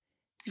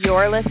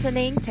You're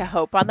listening to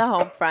Hope on the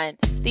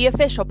Homefront, the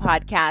official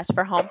podcast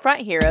for Homefront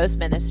Heroes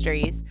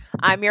Ministries.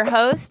 I'm your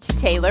host,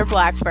 Taylor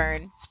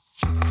Blackburn.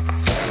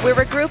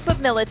 We're a group of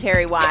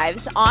military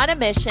wives on a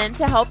mission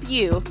to help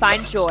you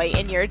find joy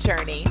in your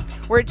journey.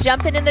 We're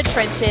jumping in the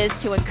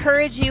trenches to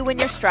encourage you when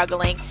you're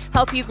struggling,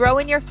 help you grow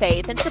in your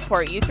faith, and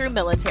support you through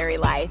military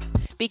life.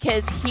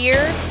 Because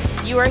here,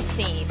 you are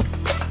seen.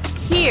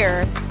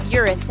 Here,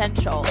 you're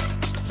essential.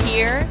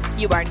 Here,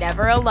 you are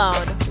never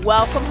alone.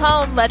 Welcome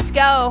home. Let's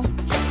go.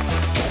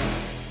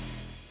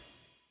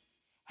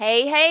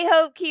 Hey,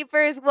 Hope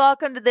Keepers.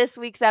 Welcome to this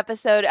week's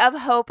episode of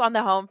Hope on the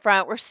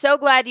Homefront. We're so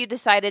glad you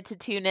decided to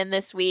tune in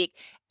this week,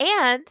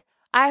 and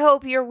I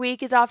hope your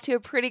week is off to a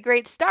pretty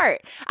great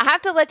start. I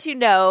have to let you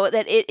know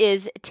that it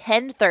is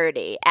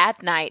 10:30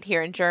 at night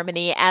here in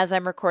Germany as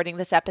I'm recording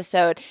this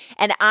episode,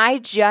 and I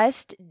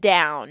just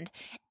downed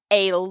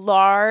a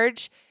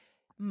large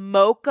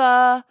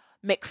mocha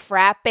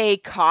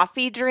McFrappe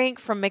coffee drink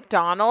from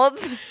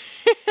McDonald's,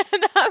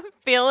 and I'm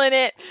feeling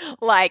it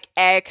like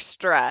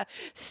extra.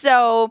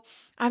 So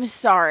I'm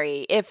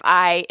sorry if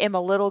I am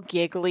a little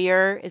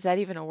gigglier. Is that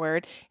even a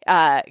word?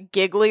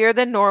 Gigglier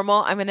than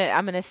normal. I'm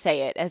gonna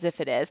say it as if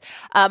it is.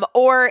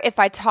 Or if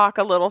I talk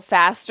a little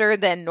faster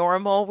than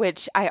normal,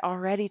 which I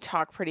already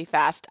talk pretty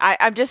fast.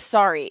 I'm just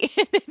sorry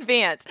in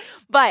advance.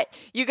 But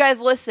you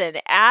guys listen,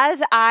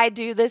 as I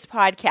do this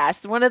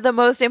podcast, one of the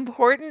most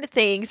important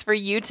things for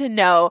you to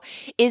know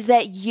is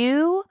that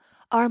you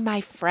are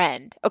my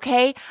friend,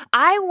 okay?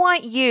 I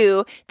want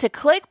you to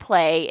click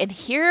play and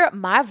hear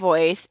my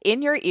voice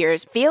in your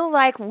ears. Feel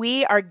like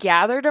we are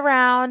gathered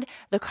around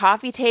the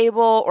coffee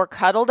table or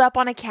cuddled up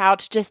on a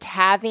couch just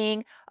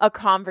having a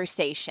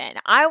conversation.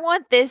 I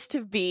want this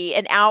to be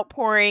an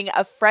outpouring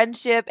of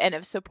friendship and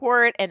of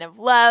support and of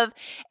love.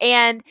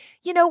 And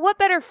you know, what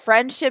better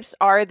friendships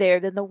are there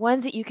than the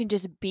ones that you can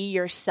just be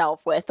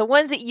yourself with, the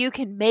ones that you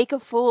can make a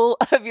fool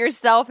of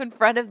yourself in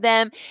front of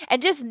them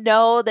and just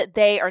know that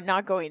they are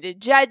not going to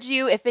judge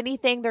you. If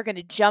anything, they're going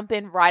to jump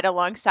in right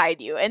alongside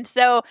you. And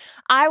so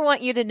I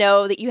want you to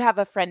know that you have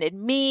a friend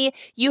in me.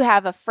 You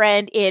have a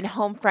friend in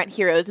Homefront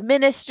Heroes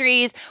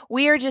Ministries.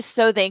 We are just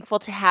so thankful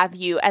to have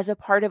you as a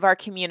part of our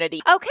community.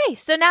 Okay,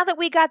 so now that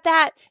we got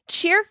that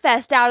cheer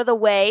fest out of the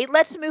way,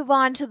 let's move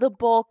on to the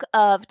bulk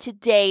of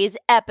today's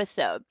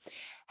episode.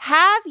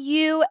 Have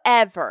you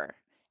ever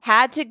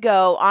had to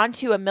go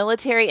onto a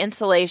military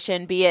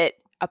installation, be it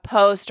a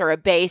post or a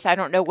base, I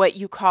don't know what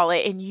you call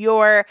it in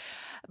your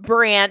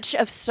branch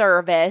of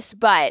service,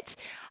 but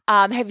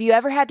have you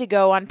ever had to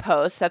go on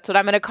post, that's what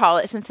I'm going to call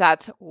it since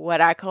that's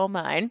what I call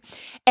mine,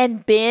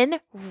 and been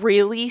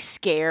really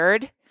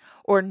scared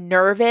or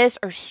nervous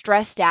or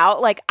stressed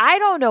out? Like, I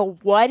don't know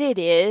what it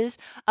is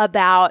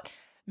about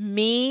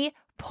me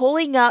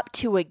pulling up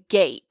to a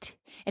gate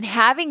and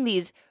having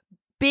these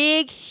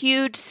big,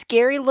 huge,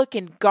 scary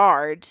looking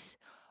guards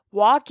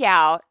walk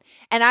out,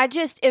 and I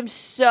just am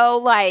so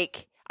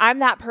like, I'm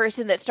that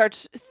person that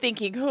starts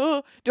thinking,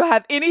 oh, do I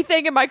have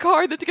anything in my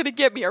car that's going to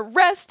get me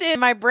arrested?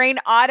 My brain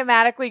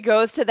automatically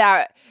goes to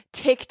that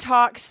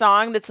TikTok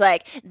song that's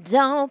like,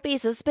 don't be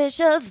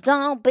suspicious,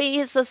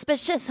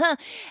 huh?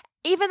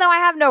 Even though I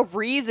have no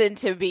reason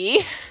to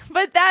be,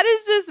 but that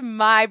is just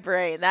my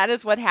brain. That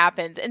is what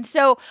happens. And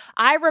so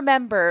I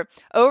remember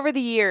over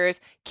the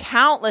years,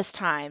 countless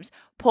times,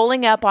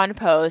 pulling up on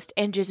post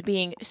and just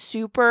being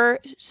super,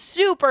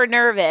 super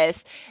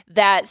nervous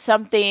that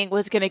something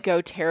was going to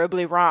go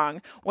terribly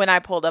wrong when I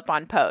pulled up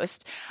on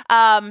post.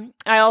 I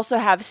also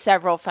have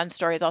several fun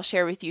stories I'll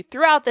share with you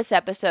throughout this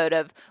episode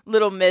of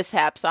little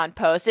mishaps on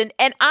post.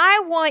 And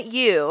I want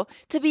you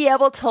to be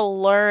able to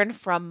learn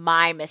from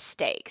my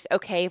mistakes.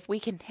 Okay. If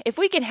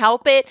we can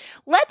help it,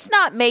 let's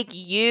not make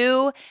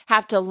you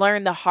have to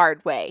learn the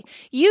hard way.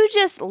 You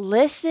just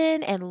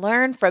listen and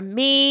learn from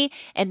me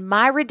and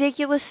my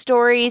ridiculous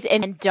stories,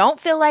 and don't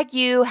feel like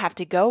you have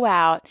to go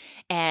out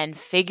and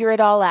figure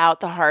it all out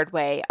the hard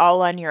way,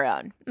 all on your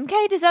own.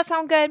 Okay, does that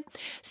sound good?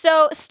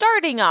 So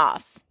starting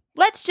off,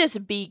 let's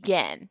just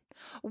begin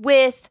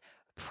with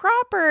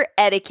proper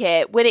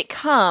etiquette when it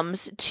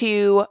comes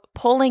to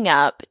pulling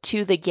up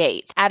to the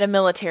gates at a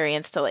military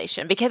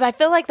installation, because I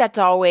feel like that's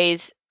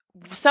always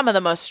some of the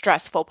most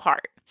stressful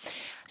part.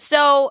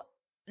 So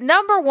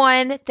number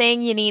one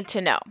thing you need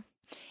to know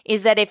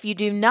is that if you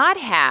do not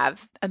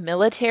have a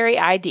military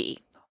ID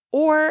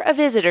or a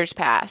visitor's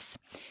pass,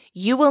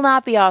 you will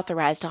not be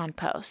authorized on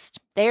post.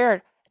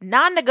 They're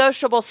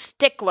non-negotiable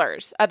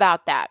sticklers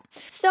about that.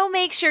 So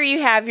make sure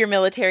you have your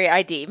military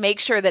ID. Make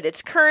sure that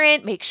it's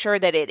current. Make sure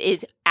that it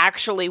is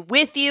actually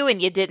with you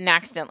and you didn't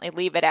accidentally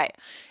leave it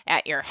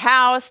at your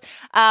house.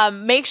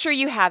 Make sure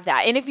you have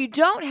that. And if you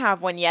don't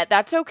have one yet,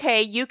 that's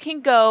okay. You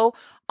can go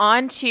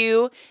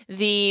onto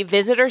the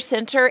visitor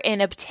center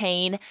and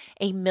obtain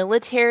a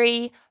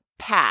military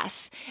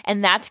pass,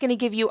 and that's going to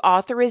give you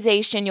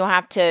authorization. You'll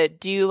have to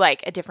do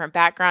like a different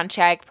background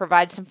check,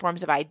 provide some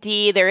forms of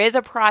ID. There is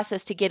a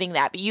process to getting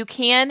that, but you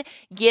can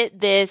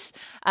get this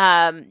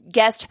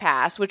guest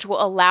pass, which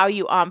will allow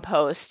you on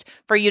post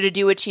for you to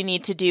do what you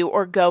need to do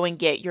or go and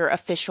get your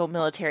official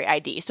military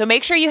ID. So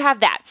make sure you have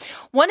that.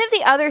 One of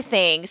the other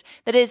things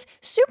that is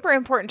super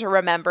important to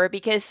remember,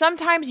 because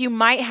sometimes you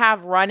might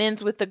have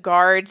run-ins with the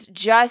guards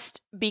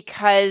just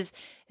because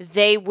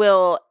they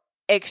will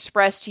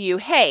express to you,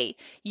 hey,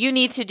 you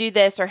need to do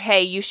this, or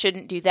hey, you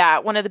shouldn't do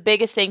that. One of the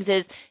biggest things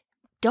is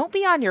don't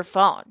be on your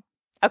phone,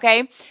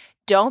 okay?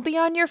 Don't be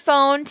on your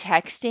phone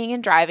texting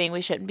and driving.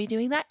 We shouldn't be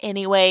doing that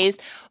anyways,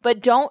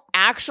 but don't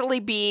actually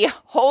be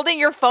holding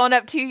your phone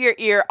up to your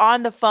ear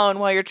on the phone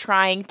while you're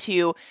trying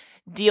to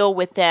deal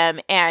with them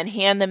and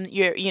hand them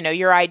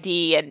your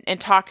ID and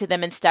talk to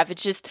them and stuff.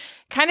 It's just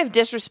kind of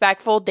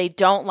disrespectful. They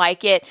don't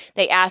like it.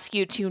 They ask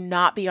you to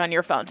not be on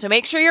your phone. So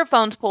make sure your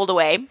phone's pulled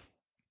away.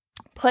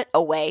 Put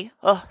away.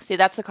 Oh, see,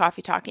 that's the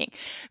coffee talking.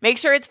 Make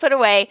sure it's put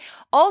away.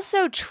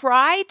 Also,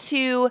 try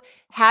to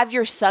have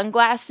your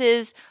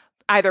sunglasses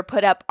either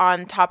put up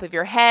on top of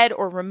your head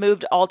or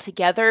removed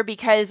altogether,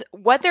 because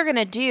what they're going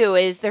to do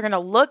is they're going to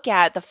look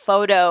at the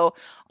photo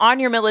on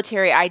your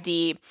military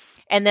ID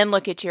and then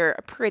look at your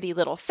pretty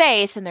little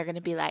face, and they're going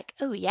to be like,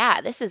 oh yeah,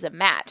 this is a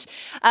match.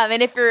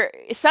 And if your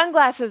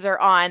sunglasses are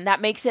on, that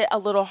makes it a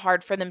little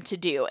hard for them to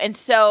do. And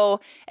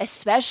so,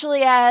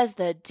 especially as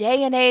the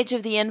day and age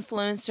of the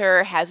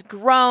influencer has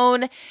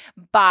grown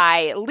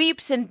by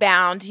leaps and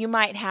bounds, you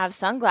might have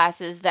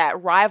sunglasses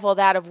that rival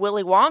that of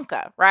Willy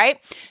Wonka, right?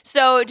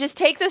 So just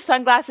take those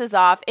sunglasses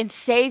off and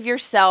save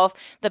yourself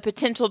the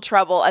potential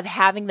trouble of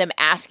having them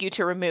ask you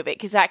to remove it,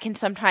 because that can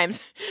sometimes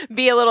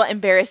be a little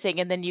embarrassing,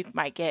 and then you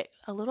might get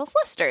a little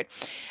flustered.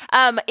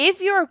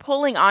 If you're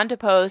pulling onto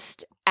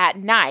post at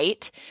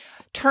night,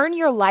 turn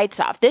your lights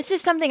off. This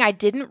is something I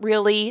didn't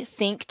really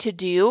think to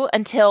do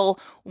until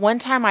one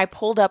time I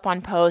pulled up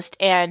on post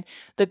and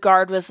the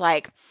guard was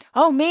like,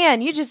 oh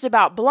man, you just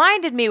about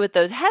blinded me with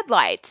those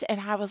headlights. And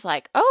I was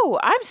like, oh,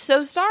 I'm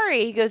so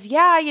sorry. He goes,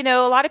 yeah,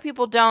 a lot of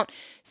people don't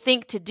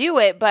think to do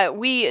it, but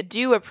we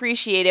do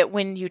appreciate it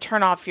when you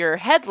turn off your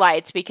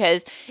headlights,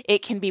 because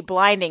it can be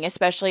blinding,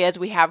 especially as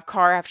we have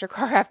car after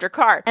car after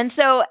car. And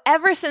so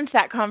ever since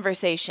that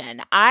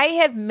conversation, I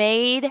have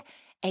made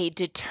a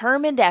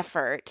determined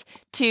effort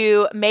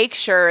to make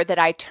sure that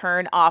I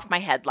turn off my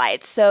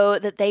headlights so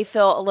that they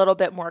feel a little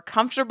bit more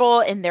comfortable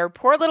and their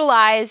poor little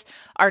eyes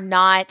are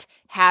not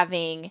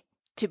having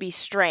to be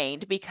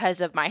strained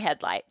because of my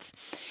headlights.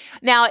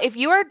 Now, if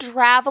you are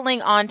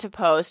traveling onto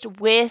post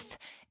with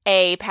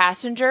a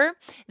passenger,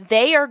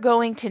 they are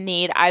going to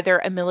need either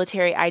a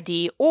military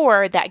ID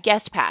or that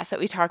guest pass that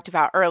we talked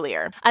about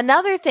earlier.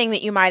 Another thing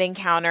that you might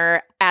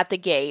encounter at the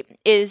gate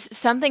is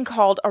something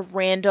called a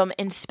random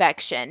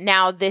inspection.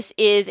 Now, this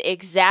is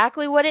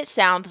exactly what it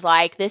sounds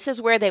like. This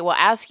is where they will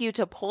ask you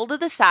to pull to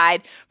the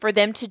side for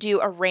them to do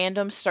a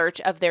random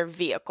search of their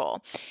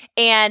vehicle.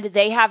 And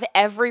they have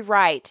every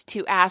right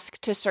to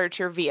ask to search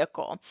your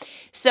vehicle.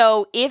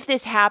 So if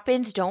this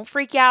happens, don't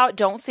freak out.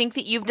 Don't think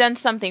that you've done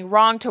something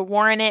wrong to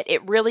warrant it.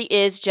 It really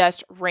is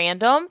just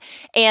random.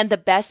 And the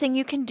best thing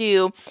you can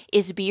do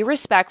is be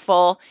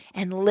respectful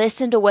and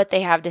listen to what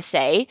they have to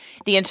say,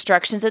 the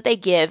instructions that they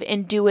give,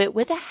 and do it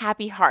with a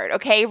happy heart,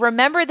 okay?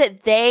 Remember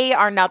that they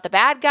are not the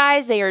bad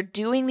guys. They are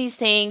doing these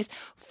things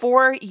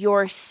for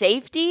your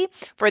safety,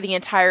 for the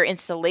entire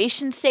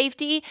installation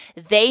safety.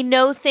 They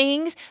know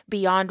things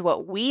beyond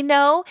what we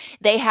know.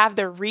 They have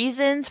their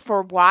reasons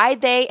for why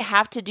they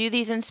have to do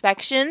these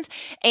inspections,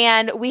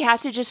 and we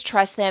have to just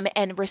trust them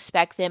and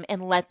respect them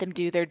and let them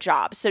do their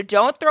job. So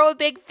don't throw a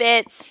big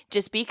fit.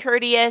 Just be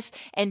courteous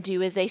and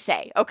do as they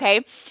say,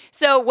 okay?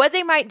 So what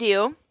they might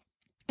do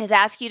is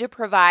ask you to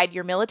provide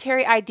your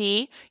military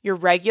ID, your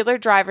regular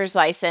driver's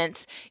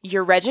license,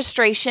 your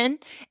registration,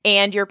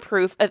 and your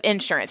proof of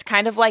insurance.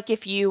 Kind of like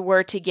if you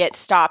were to get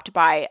stopped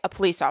by a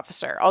police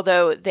officer,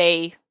 although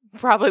they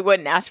probably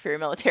wouldn't ask for your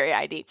military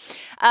ID,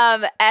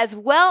 as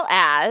well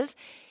as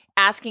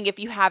asking if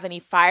you have any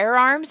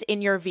firearms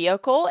in your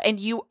vehicle, and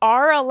you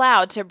are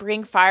allowed to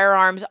bring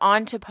firearms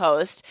onto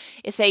post.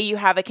 Say you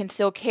have a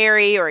concealed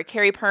carry or a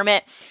carry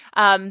permit.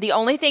 The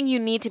only thing you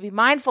need to be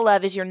mindful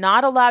of is you're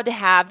not allowed to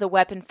have the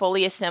weapon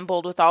fully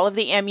assembled with all of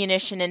the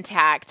ammunition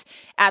intact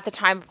at the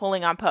time of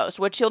pulling on post.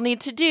 What you'll need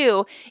to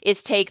do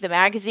is take the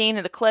magazine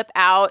and the clip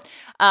out.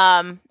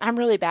 I'm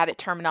really bad at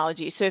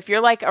terminology. So if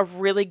you're like a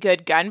really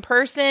good gun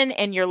person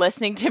and you're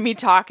listening to me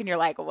talk and you're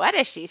like, what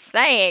is she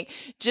saying?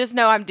 Just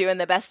know I'm doing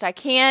the best I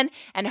can.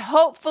 And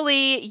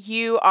hopefully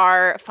you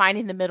are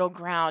finding the middle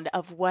ground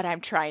of what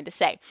I'm trying to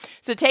say.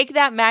 So take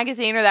that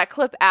magazine or that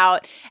clip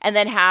out and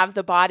then have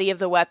the body of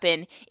the weapon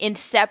weapon in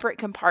separate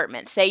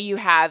compartments. Say you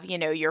have,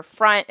 your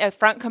front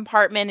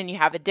compartment and you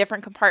have a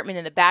different compartment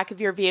in the back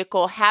of your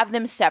vehicle, have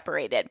them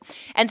separated.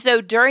 And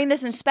so during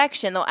this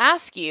inspection, they'll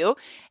ask you,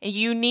 and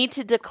you need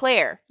to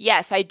declare,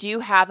 yes, I do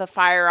have a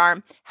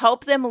firearm.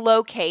 Help them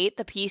locate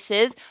the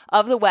pieces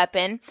of the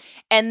weapon.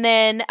 And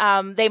then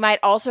they might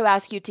also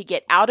ask you to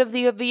get out of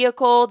the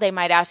vehicle. They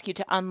might ask you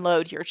to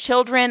unload your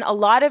children. A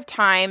lot of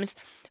times,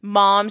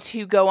 moms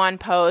who go on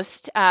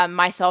post,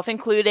 myself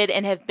included,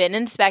 and have been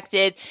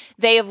inspected,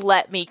 they have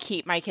let me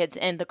keep my kids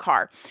in the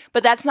car.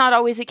 But that's not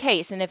always the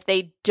case. And if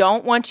they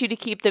don't want you to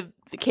keep the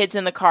kids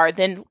in the car,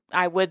 then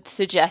I would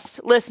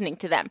suggest listening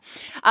to them.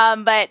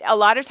 But a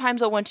lot of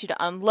times they'll want you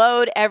to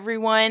unload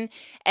everyone.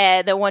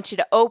 They'll want you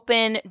to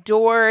open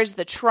doors,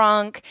 the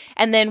trunk.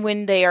 And then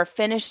when they are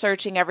finished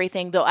searching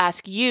everything, they'll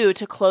ask you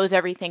to close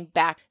everything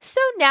back. So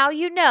now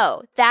you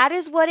know that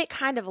is what it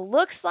kind of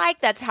looks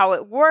like. That's how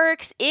it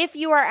works. If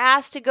you are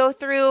asked to go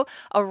through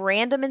a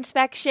random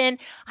inspection,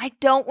 I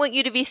don't want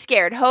you to be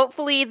scared.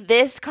 Hopefully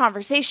this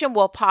conversation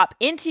will pop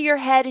into your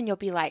head and you'll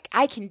be like,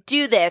 I can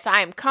do this. I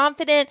am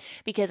confident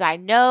because I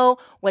know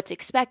what's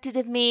expected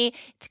of me.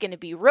 It's going to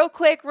be real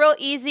quick, real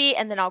easy,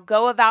 and then I'll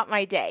go about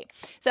my day.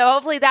 So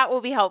hopefully that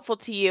will be helpful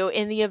to you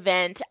in the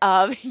event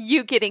of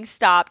you getting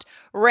stopped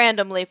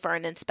randomly for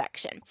an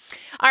inspection.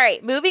 All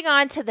right, moving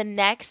on to the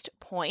next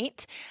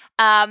point.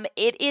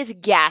 It is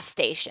gas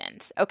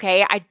stations.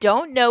 Okay, I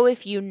don't know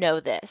if you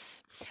know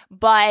this,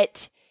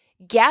 but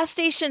gas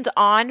stations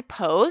on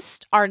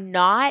post are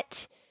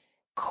not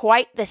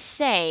quite the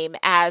same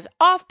as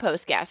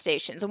off-post gas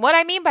stations. And what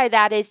I mean by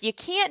that is you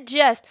can't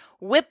just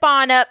whip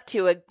on up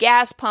to a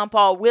gas pump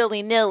all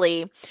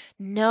willy-nilly.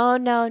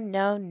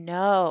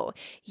 No.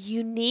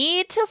 You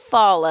need to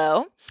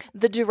follow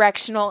the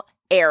directional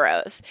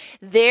arrows.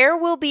 There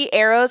will be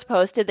arrows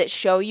posted that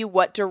show you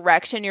what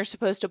direction you're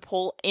supposed to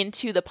pull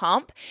into the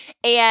pump.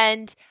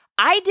 And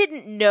I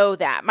didn't know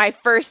that my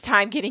first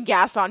time getting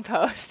gas on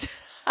post.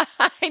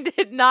 I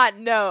did not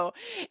know.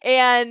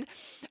 And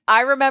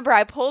I remember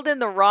I pulled in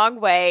the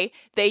wrong way.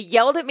 They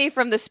yelled at me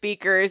from the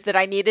speakers that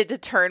I needed to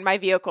turn my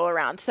vehicle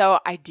around. So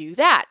I do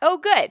that. Oh,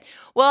 good.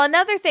 Well,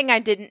 another thing I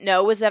didn't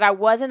know was that I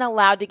wasn't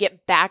allowed to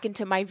get back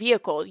into my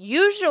vehicle.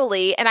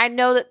 Usually, and I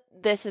know that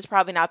this is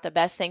probably not the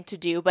best thing to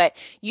do, but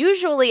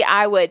usually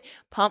I would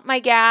pump my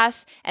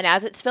gas, and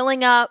as it's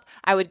filling up,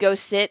 I would go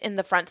sit in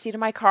the front seat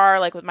of my car,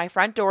 like with my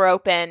front door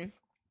open.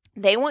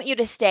 They want you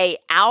to stay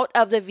out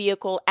of the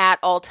vehicle at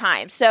all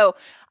times. So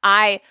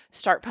I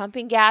start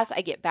pumping gas,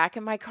 I get back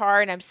in my car,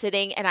 and I'm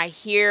sitting, and I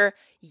hear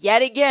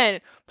yet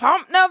again,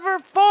 pump number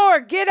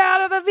 4, get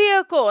out of the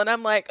vehicle. And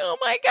I'm like, oh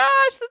my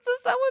gosh, this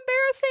is so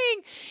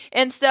embarrassing.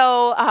 And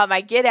so I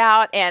get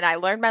out and I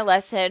learned my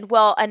lesson.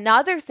 Well,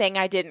 another thing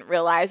I didn't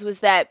realize was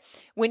that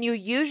when you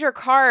use your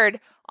card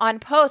on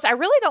post, I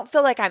really don't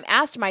feel like I'm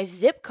asked my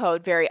zip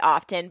code very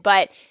often,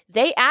 but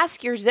they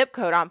ask your zip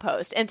code on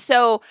post. And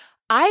so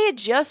I had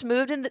just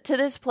moved into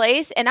this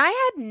place and I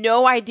had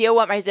no idea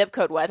what my zip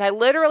code was. I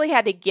literally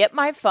had to get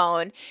my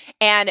phone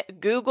and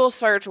Google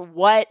search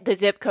what the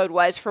zip code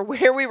was for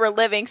where we were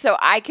living so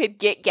I could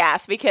get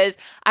gas because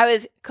I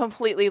was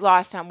completely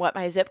lost on what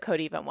my zip code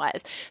even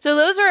was. So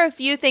those are a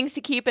few things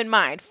to keep in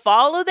mind.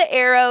 Follow the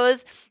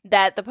arrows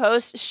that the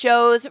post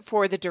shows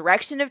for the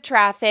direction of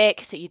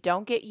traffic so you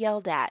don't get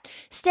yelled at.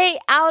 Stay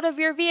out of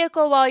your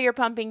vehicle while you're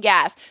pumping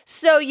gas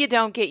so you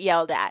don't get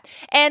yelled at.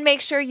 And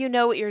make sure you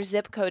know what your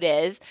zip code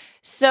is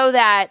so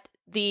that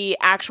the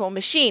actual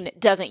machine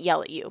doesn't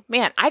yell at you.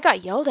 Man, I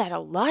got yelled at a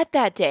lot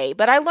that day,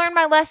 but I learned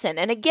my lesson.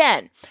 And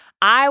again,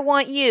 I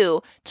want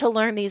you to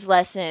learn these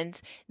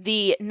lessons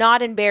the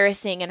not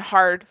embarrassing and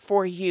hard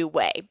for you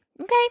way.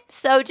 Okay,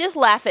 so just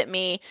laugh at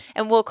me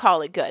and we'll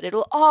call it good.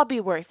 It'll all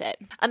be worth it.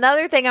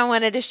 Another thing I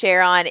wanted to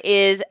share on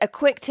is a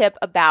quick tip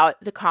about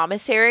the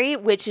commissary,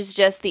 which is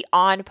just the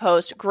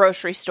on-post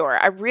grocery store.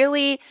 I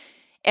really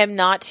am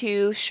not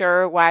too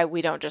sure why we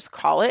don't just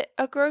call it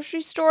a grocery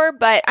store,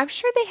 but I'm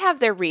sure they have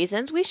their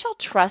reasons. We shall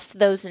trust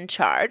those in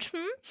charge.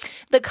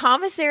 The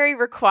commissary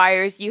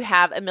requires you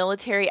have a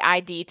military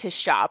ID to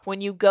shop.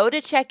 When you go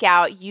to check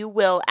out, you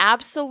will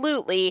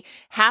absolutely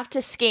have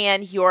to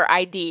scan your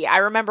ID. I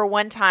remember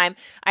one time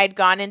I had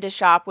gone into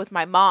shop with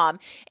my mom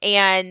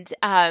and,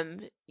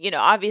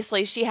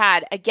 obviously she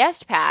had a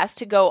guest pass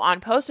to go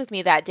on post with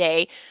me that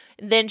day.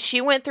 Then she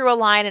went through a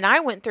line and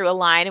I went through a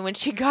line. And when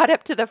she got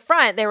up to the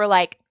front, they were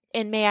like,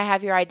 and may I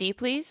have your ID,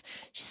 please?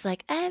 She's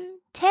like,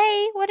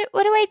 Tay, what do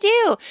I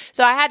do?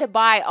 So I had to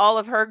buy all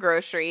of her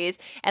groceries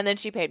and then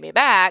she paid me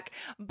back.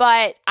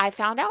 But I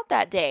found out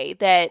that day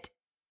that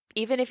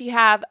even if you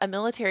have a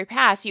military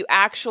pass, you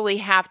actually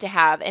have to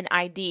have an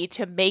ID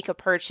to make a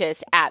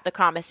purchase at the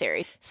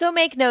commissary. So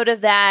make note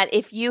of that.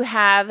 If you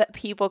have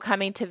people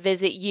coming to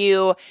visit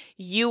you,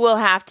 you will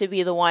have to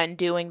be the one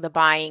doing the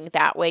buying.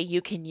 That way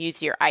you can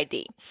use your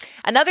ID.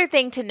 Another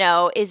thing to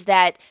know is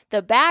that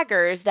the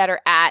baggers that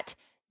are at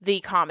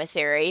the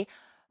commissary,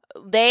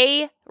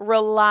 they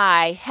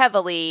rely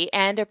heavily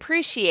and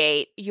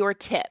appreciate your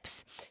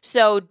tips.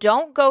 So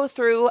don't go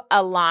through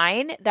a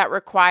line that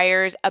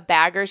requires a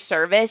bagger's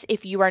service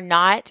if you are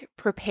not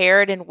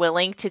prepared and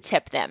willing to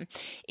tip them.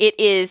 It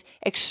is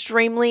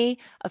extremely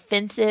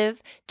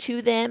offensive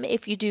to them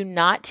if you do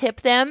not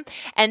tip them.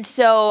 And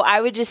so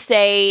I would just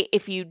say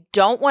if you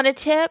don't want to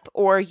tip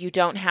or you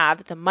don't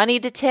have the money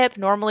to tip,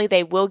 normally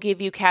they will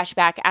give you cash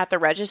back at the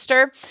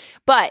register.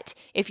 But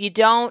if you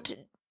don't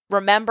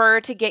remember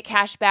to get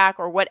cash back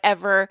or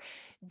whatever,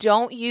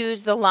 don't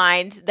use the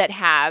lines that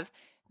have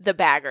the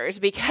baggers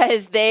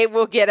because they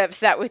will get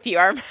upset with you.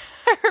 I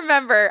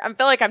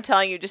feel like I'm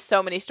telling you just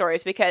so many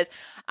stories because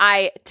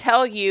I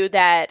tell you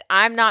that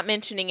I'm not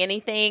mentioning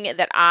anything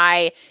that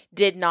I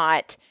did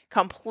not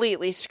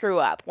completely screw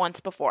up once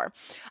before.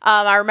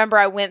 I remember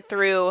I went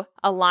through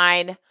a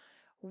line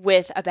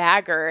with a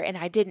bagger and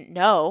I didn't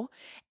know,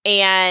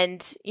 and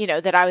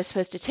that I was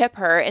supposed to tip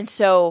her. And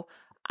so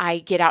I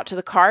get out to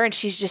the car and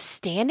she's just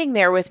standing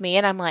there with me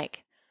and I'm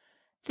like,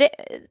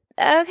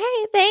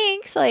 okay,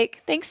 thanks.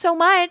 Like, thanks so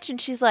much. And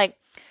she's like,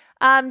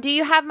 do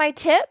you have my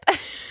tip?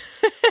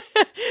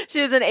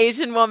 She was an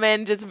Asian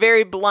woman, just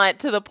very blunt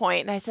to the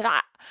point. And I said,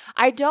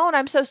 I don't,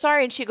 I'm so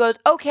sorry. And she goes,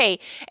 okay,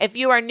 if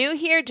you are new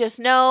here, just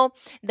know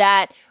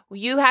that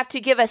you have to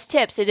give us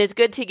tips. It is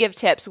good to give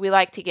tips. We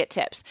like to get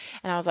tips.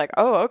 And I was like,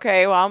 oh,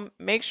 okay, well, I'll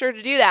make sure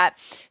to do that.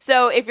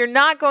 So if you're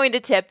not going to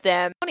tip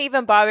them, don't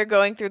even bother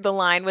going through the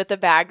line with the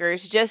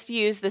baggers. Just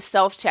use the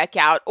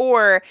self-checkout,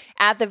 or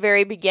at the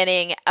very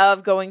beginning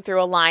of going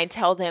through a line,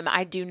 tell them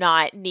I do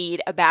not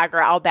need a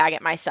bagger. I'll bag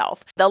it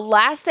myself. The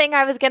last thing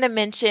I was going to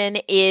mention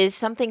is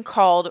something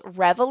called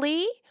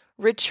Reveille,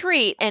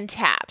 Retreat, and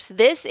Taps.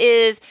 This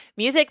is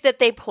music that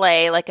they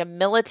play, like a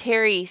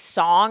military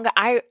song.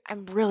 I'm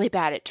really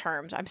bad at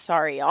terms. I'm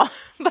sorry, y'all.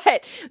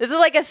 But this is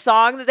like a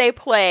song that they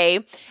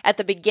play at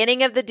the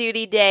beginning of the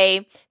duty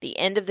day, the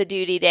end of the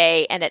duty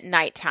day, and at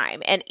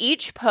nighttime. And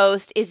each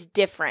post is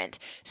different.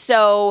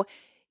 So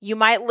you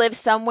might live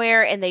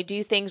somewhere and they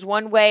do things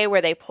one way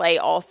where they play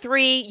all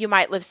three. You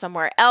might live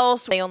somewhere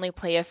else, they only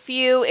play a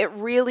few. It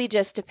really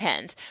just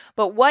depends.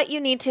 But what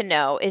you need to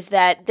know is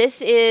that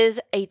this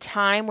is a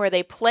time where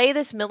they play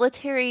this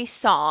military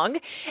song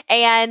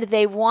and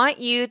they want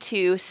you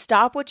to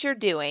stop what you're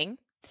doing,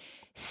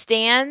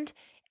 stand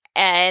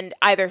and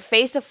either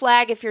face a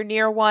flag if you're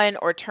near one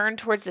or turn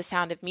towards the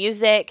sound of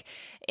music.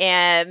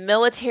 And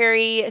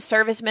military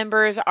service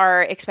members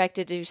are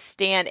expected to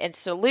stand and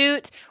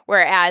salute,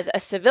 whereas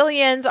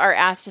civilians are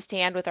asked to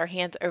stand with our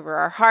hands over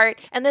our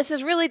heart. And this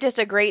is really just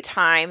a great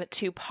time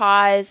to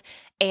pause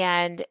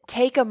and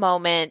take a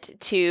moment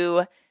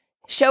to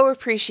show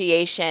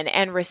appreciation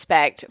and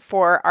respect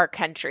for our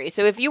country.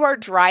 So if you are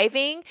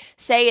driving,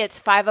 say it's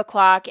 5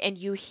 o'clock and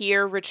you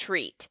hear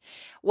retreat.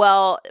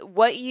 Well,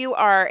 what you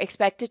are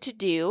expected to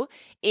do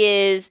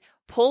is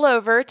pull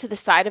over to the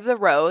side of the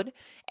road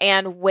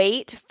and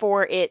wait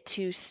for it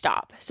to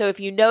stop. So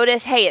if you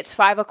notice, hey, it's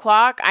 5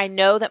 o'clock, I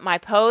know that my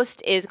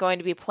post is going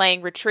to be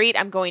playing retreat.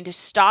 I'm going to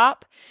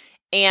stop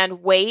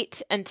and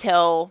wait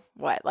until,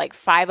 like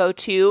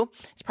 5:02.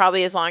 It's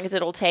probably as long as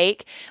it'll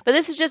take. But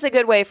this is just a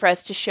good way for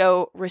us to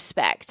show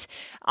respect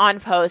on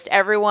post.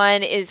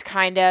 Everyone is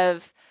kind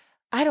of,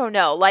 I don't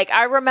know, like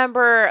I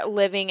remember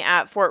living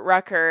at Fort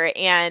Rucker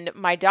and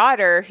my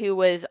daughter, who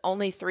was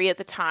only 3 at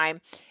the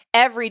time,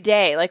 every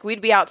day, like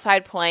we'd be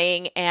outside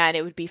playing and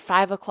it would be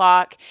 5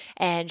 o'clock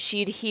and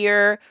she'd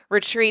hear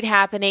retreat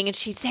happening and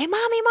she'd say,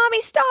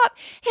 Mommy, stop,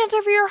 hands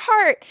over your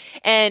heart.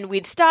 And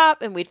we'd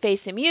stop and we'd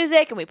face the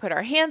music and we'd put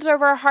our hands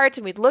over our hearts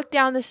and we'd look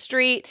down the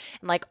street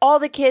and like all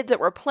the kids that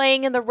were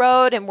playing in the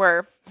road and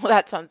were, well,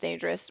 that sounds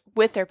dangerous,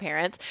 with their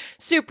parents,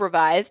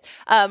 supervised,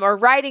 or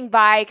riding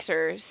bikes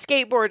or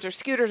skateboards or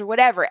scooters or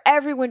whatever,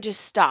 everyone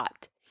just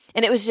stopped.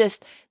 And it was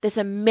just this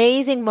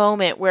amazing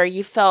moment where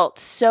you felt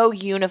so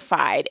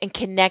unified and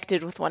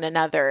connected with one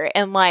another.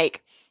 And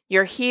like,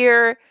 you're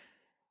here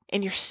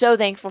and you're so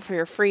thankful for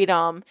your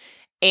freedom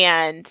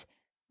and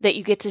that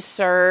you get to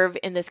serve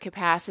in this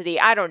capacity.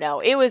 I don't know.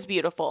 It was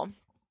beautiful.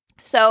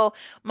 So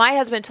my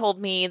husband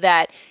told me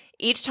that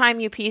each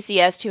time you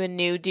PCS to a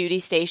new duty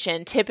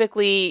station,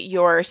 typically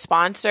your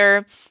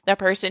sponsor, the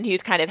person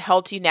who's kind of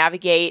helped you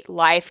navigate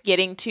life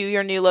getting to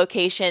your new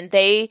location,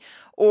 they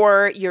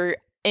or your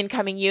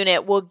incoming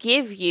unit will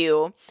give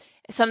you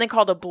something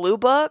called a blue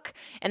book.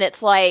 And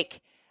it's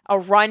like a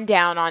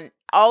rundown on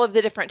all of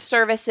the different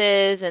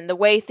services and the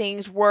way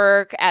things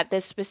work at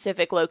this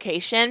specific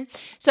location.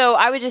 So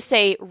I would just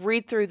say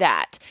read through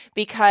that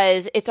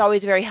because it's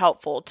always very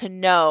helpful to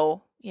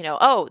know,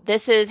 oh,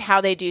 this is how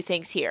they do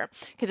things here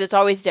because it's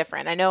always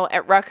different. I know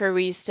at Rucker,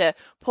 we used to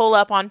pull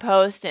up on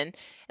post and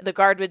the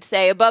guard would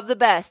say above the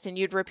best and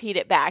you'd repeat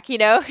it back.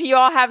 You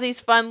all have these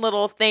fun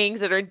little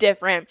things that are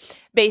different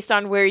based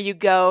on where you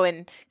go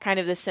and kind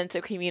of the sense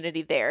of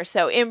community there.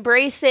 So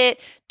embrace it.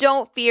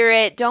 Don't fear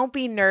it. Don't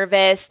be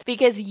nervous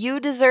because you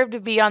deserve to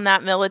be on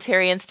that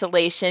military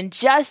installation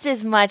just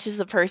as much as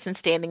the person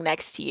standing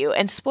next to you.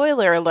 And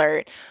spoiler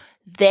alert,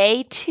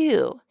 they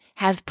too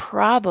have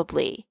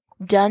probably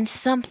done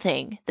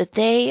something that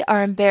they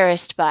are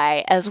embarrassed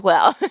by as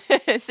well.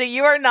 So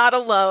you are not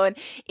alone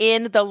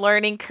in the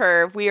learning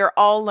curve. We are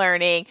all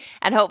learning,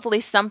 and hopefully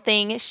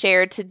something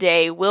shared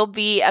today will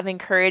be of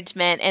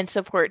encouragement and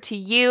support to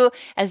you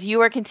as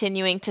you are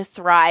continuing to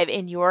thrive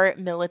in your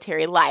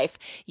military life.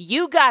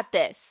 You got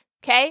this,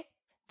 okay?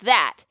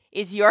 That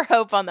is your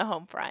hope on the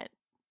home front.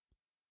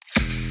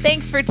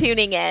 Thanks for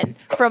tuning in.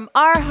 From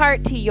our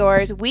heart to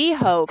yours, we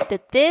hope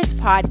that this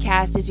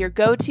podcast is your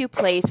go-to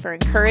place for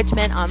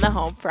encouragement on the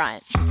home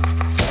front.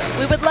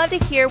 We would love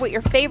to hear what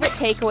your favorite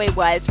takeaway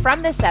was from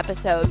this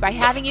episode by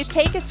having you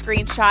take a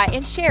screenshot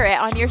and share it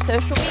on your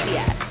social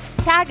media.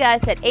 Tag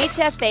us at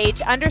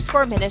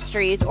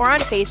HFH_ministries or on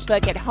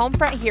Facebook at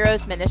Homefront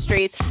Heroes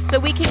Ministries so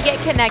we can get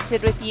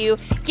connected with you,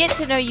 get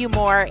to know you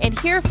more, and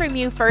hear from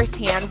you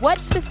firsthand what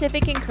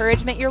specific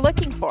encouragement you're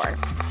looking for.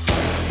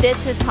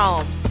 This is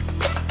home.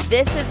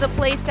 This is the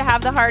place to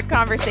have the hard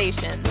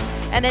conversations.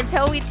 And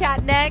until we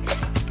chat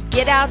next,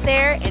 get out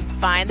there and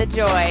find the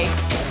joy.